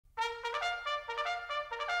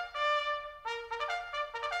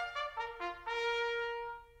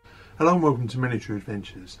Hello and welcome to Miniature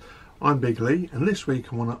Adventures. I'm Big Lee, and this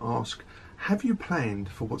week I want to ask, have you planned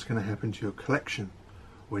for what's going to happen to your collection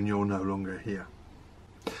when you're no longer here?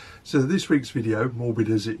 So this week's video, morbid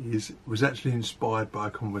as it is, was actually inspired by a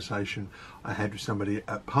conversation I had with somebody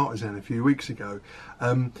at Partisan a few weeks ago.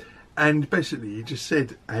 And basically he just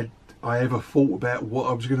said, had I ever thought about what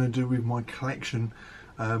I was going to do with my collection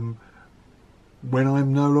when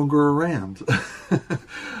I'm no longer around?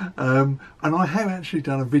 And I have actually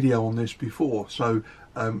done a video on this before, so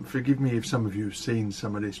forgive me if some of you have seen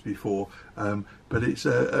some of this before, but it's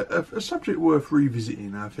a subject worth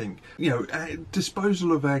revisiting, I think. You know,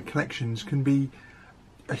 disposal of our collections can be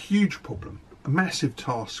a huge problem, a massive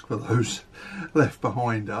task for those left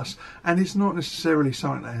behind us, and it's not necessarily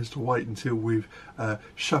something that has to wait until we've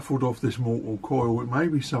shuffled off this mortal coil. It may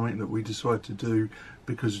be something that we decide to do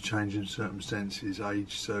because of changing circumstances,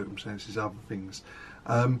 age, circumstances, other things,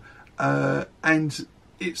 and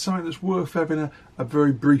it's something that's worth having a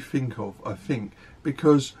very brief think of, I think,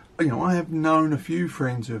 because, you know, I have known a few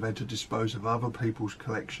friends who have had to dispose of other people's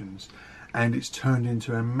collections, and it's turned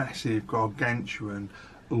into a massive, gargantuan,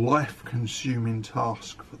 life-consuming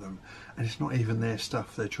task for them, and it's not even their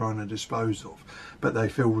stuff they're trying to dispose of, but they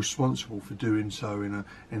feel responsible for doing so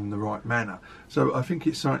in the right manner. So I think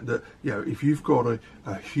it's something that, you know, if you've got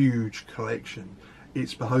a huge collection,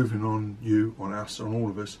 it's behoving on you, on us, on all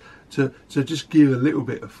of us to just give a little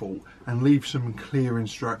bit of thought and leave some clear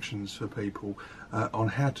instructions for people on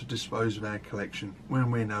how to dispose of our collection when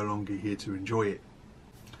we're no longer here to enjoy it.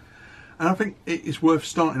 And I think it's worth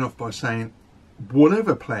starting off by saying,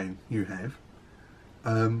 whatever plan you have,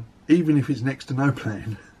 even if it's next to no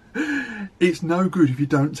plan, it's no good if you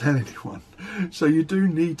don't tell anyone. So you do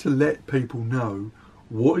need to let people know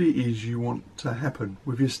what it is you want to happen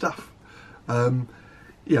with your stuff.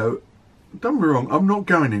 You know, don't get me wrong, I'm not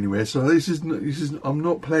going anywhere, so I'm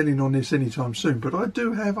not planning on this anytime soon, but I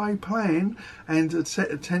do have a plan and a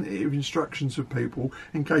set of tentative instructions for people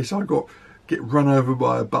in case I get run over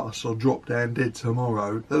by a bus or drop down dead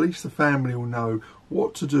tomorrow. At least the family will know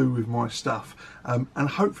what to do with my stuff, and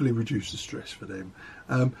hopefully reduce the stress for them.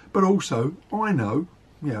 But also, I know,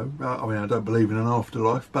 you know, I mean, I don't believe in an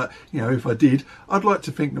afterlife, but, you know, if I did, I'd like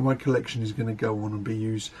to think that my collection is going to go on and be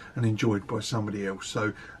used and enjoyed by somebody else.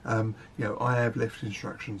 So, you know, I have left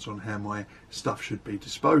instructions on how my stuff should be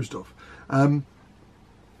disposed of.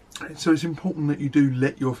 So it's important that you do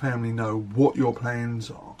let your family know what your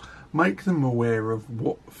plans are. Make them aware of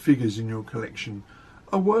what figures in your collection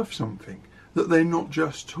are worth something, that they're not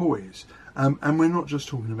just toys. And we're not just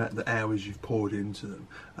talking about the hours you've poured into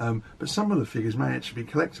them, but some of the figures may actually be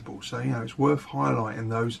collectible. So, you know, it's worth highlighting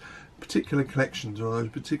those particular collections or those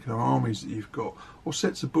particular armies that you've got, or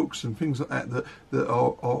sets of books and things like that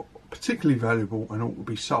are particularly valuable and ought to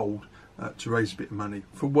be sold to raise a bit of money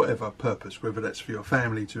for whatever purpose, whether that's for your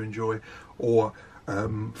family to enjoy, or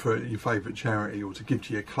for your favourite charity, or to give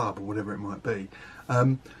to your club, or whatever it might be.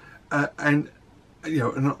 And you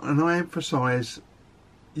know, and I emphasise,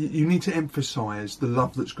 you need to emphasise the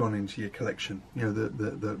love that's gone into your collection. You know,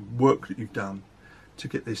 the work that you've done to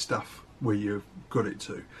get this stuff where you've got it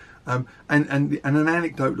to. And an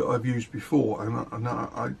anecdote that I've used before,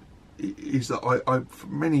 is that I for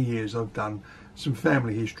many years I've done some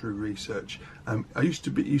family history research. I used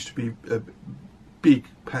to be a big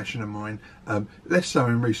passion of mine, less so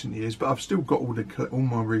in recent years, but I've still got all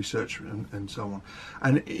my research and so on.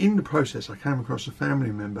 And in the process, I came across a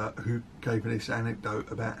family member who gave me this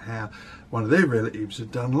anecdote about how one of their relatives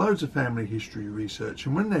had done loads of family history research,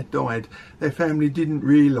 and when they died, their family didn't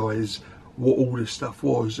realise what all this stuff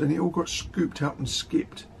was, and it all got scooped up and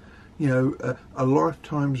skipped. You know, a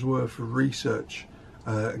lifetime's worth of research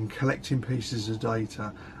and collecting pieces of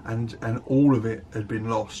data, and all of it had been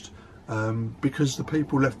lost. Because the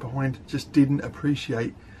people left behind just didn't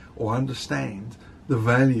appreciate or understand the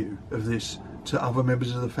value of this to other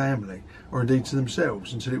members of the family, or indeed to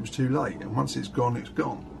themselves, until it was too late. And once it's gone, it's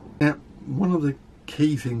gone. Now, one of the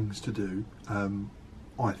key things to do,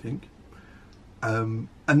 I think, and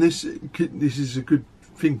this is a good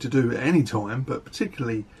thing to do at any time, but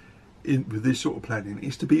particularly with this sort of planning,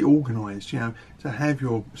 is to be organised. You know, to have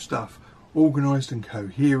your stuff organised and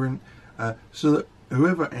coherent, so that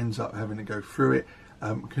whoever ends up having to go through it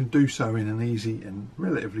can do so in an easy and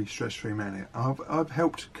relatively stress-free manner. I've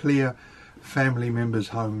helped clear family members'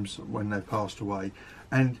 homes when they've passed away,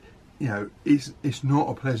 and, you know, it's not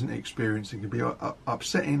a pleasant experience. It can be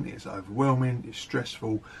upsetting, it's overwhelming, it's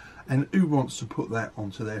stressful, and who wants to put that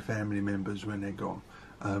onto their family members when they're gone?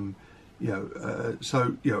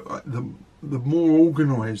 So, you know, the more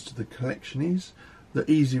organised the collection is, the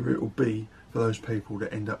easier it will be for those people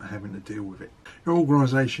that end up having to deal with it. Your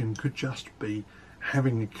organisation could just be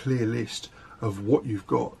having a clear list of what you've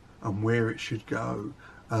got and where it should go,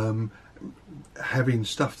 having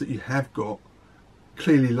stuff that you have got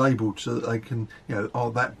clearly labelled so that they can, you know, oh,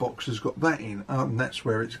 that box has got that in, oh, and that's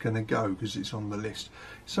where it's going to go because it's on the list.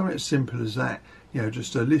 Something as simple as that, you know,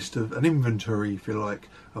 just a list of an inventory, if you like,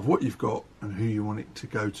 of what you've got and who you want it to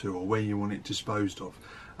go to or where you want it disposed of.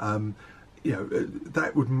 You know,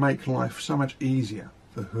 that would make life so much easier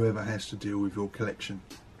for whoever has to deal with your collection.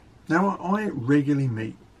 Now, I regularly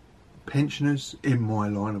meet pensioners in my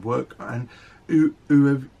line of work and who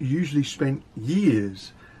have usually spent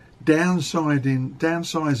years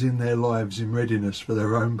downsizing their lives in readiness for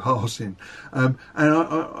their own passing, and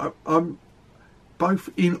I'm both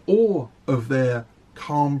in awe of their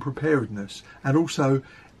calm preparedness and also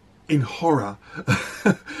in horror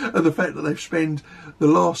of the fact that they've spent the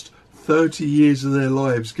last 30 years of their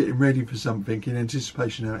lives getting ready for something in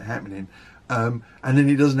anticipation of it happening, and then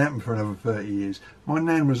it doesn't happen for another 30 years. My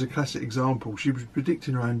nan was a classic example. She was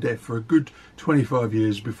predicting her own death for a good 25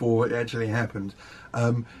 years before it actually happened.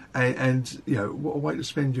 And you know, what a way to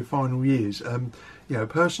spend your final years. You know,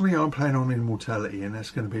 personally, I'm planning on immortality, and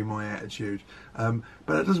that's going to be my attitude. But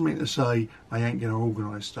that doesn't mean to say I ain't going to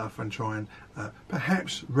organise stuff and try and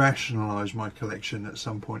perhaps rationalise my collection at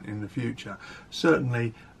some point in the future.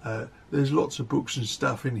 Certainly, there's lots of books and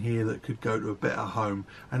stuff in here that could go to a better home,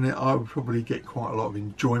 and I would probably get quite a lot of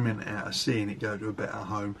enjoyment out of seeing it go to a better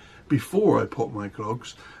home before I pop my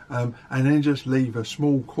clogs, and then just leave a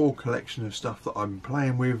small core collection of stuff that I'm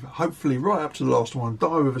playing with, hopefully right up to the last one,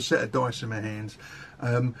 die with a set of dice in my hands,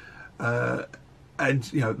 and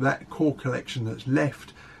you know, that core collection that's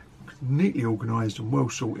left neatly organised and well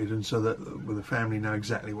sorted, and so that the family know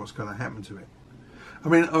exactly what's going to happen to it. I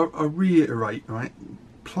mean, I reiterate, right,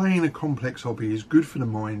 playing a complex hobby is good for the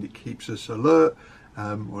mind. It keeps us alert,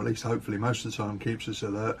 or at least hopefully most of the time keeps us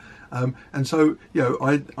alert, and so, you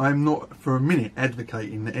know, I'm not for a minute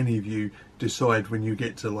advocating that any of you decide when you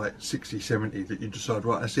get to like 60, 70 that you decide,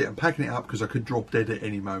 right, that's it, I'm packing it up because I could drop dead at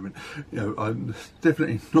any moment. You know, I'm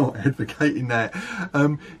definitely not advocating that.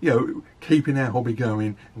 You know, keeping our hobby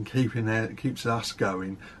going and keeps us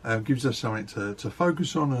going, gives us something to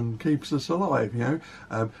focus on and keeps us alive, you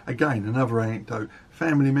know. Again, another anecdote,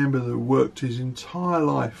 family member that worked his entire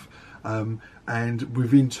life, and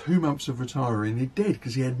within 2 months of retiring, he's dead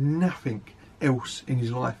because he had nothing else in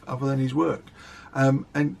his life other than his work.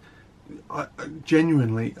 And I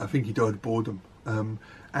think he died of boredom.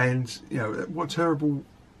 And you know, what a terrible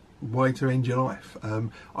way to end your life.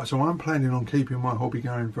 So I'm planning on keeping my hobby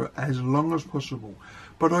going for as long as possible,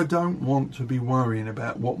 but I don't want to be worrying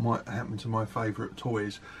about what might happen to my favourite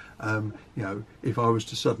toys. You know, if I was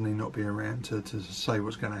to suddenly not be around to say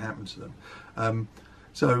what's going to happen to them.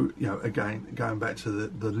 So, you know, again, going back to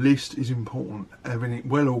the list is important, having it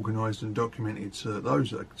well organised and documented so that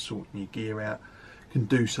those that are sorting your gear out can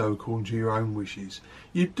do so according to your own wishes.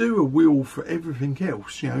 You do a will for everything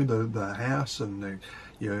else, you know, the house and the,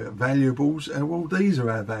 you know, valuables, and well, these are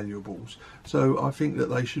our valuables. So I think that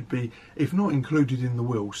they should be, if not included in the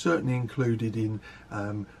will, certainly included in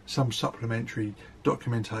some supplementary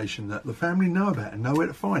documentation that the family know about and know where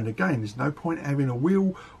to find. Again, there's no point having a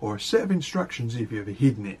will or a set of instructions if you've ever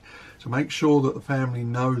hidden it. So make sure that the family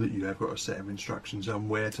know that you have got a set of instructions on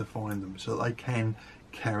where to find them so that they can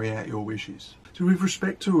carry out your wishes. So with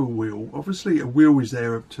respect to a will, obviously a will is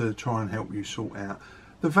there to try and help you sort out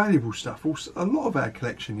the valuable stuff. Also, a lot of our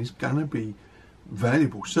collection is going to be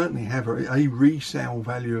valuable, certainly have a resale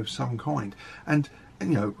value of some kind. And you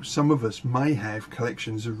know, some of us may have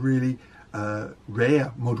collections of really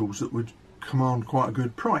rare models that would command quite a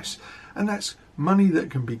good price. And that's money that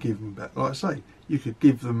can be given back. Like I say, you could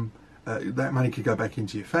give them, that money could go back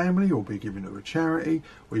into your family or be given to a charity,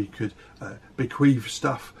 or you could bequeath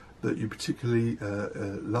stuff that you particularly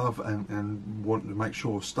love and want to make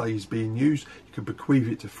sure stays being used. You could bequeath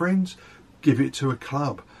it to friends, give it to a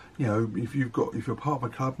club. You know, if you're part of a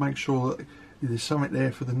club, make sure that there's something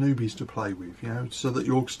there for the newbies to play with, you know, so that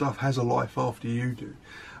your stuff has a life after you do.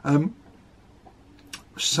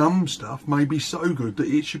 Some stuff may be so good that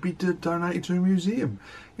it should be donated to a museum.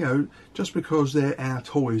 You know, just because they're our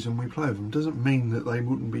toys and we play with them doesn't mean that they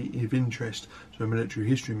wouldn't be of interest to a military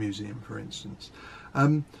history museum, for instance.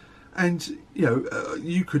 And you know,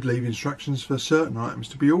 you could leave instructions for certain items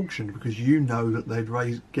to be auctioned because you know that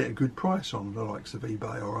they'd get a good price on the likes of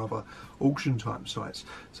eBay or other auction type sites.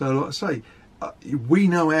 So like I say, we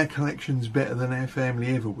know our collections better than our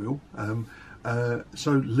family ever will.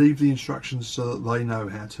 So leave the instructions so that they know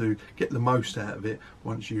how to get the most out of it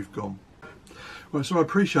once you've gone. Well, so I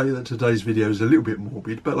appreciate that today's video is a little bit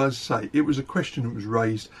morbid, but as I say, it was a question that was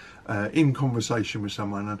raised in conversation with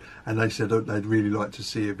someone, and they said that they'd really like to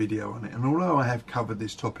see a video on it. And although I have covered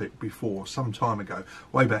this topic before, some time ago,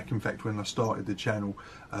 way back in fact when I started the channel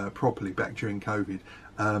properly, back during COVID,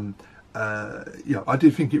 I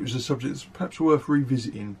did think it was a subject that's perhaps worth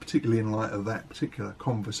revisiting, particularly in light of that particular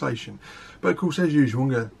conversation. But of course, as usual, I'm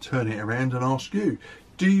going to turn it around and ask you,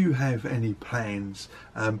 do you have any plans?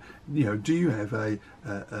 Do you have an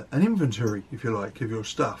inventory, if you like, of your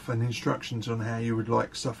stuff and instructions on how you would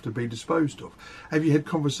like stuff to be disposed of? Have you had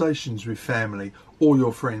conversations with family or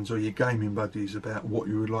your friends or your gaming buddies about what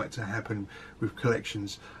you would like to happen with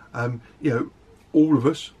collections? All of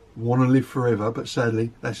us want to live forever, but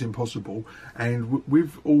sadly that's impossible. And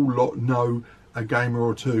we've all know a gamer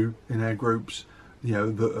or two in our groups,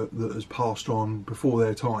 that has passed on before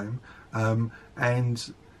their time. The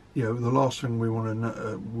last thing we want to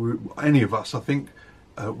know, any of us, I think,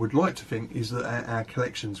 would like to think, is that our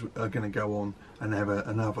collections are going to go on and have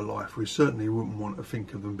another life. We certainly wouldn't want to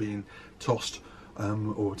think of them being tossed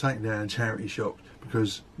or taken down in charity shops,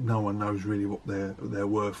 because no one knows really what they're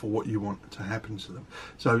worth or what you want to happen to them.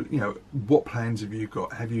 So, what plans have you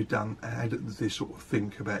got? Have you had this sort of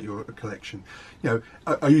think about your collection?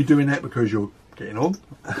 Are you doing that because you're getting on,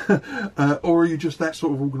 or are you just that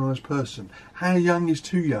sort of organised person? How young is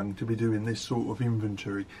too young to be doing this sort of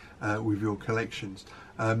inventory with your collections?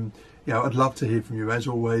 I'd love to hear from you, as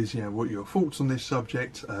always. What are your thoughts on this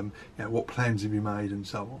subject? What plans have you made, and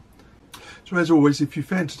so on. So as always, if you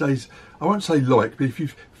found today's, I won't say like, but if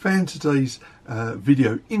you've found today's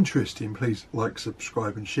video interesting, please like,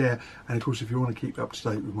 subscribe and share. And of course, if you want to keep up to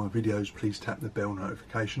date with my videos, please tap the bell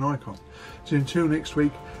notification icon. So until next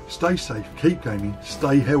week, stay safe, keep gaming,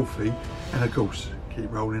 stay healthy, and of course,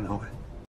 keep rolling high.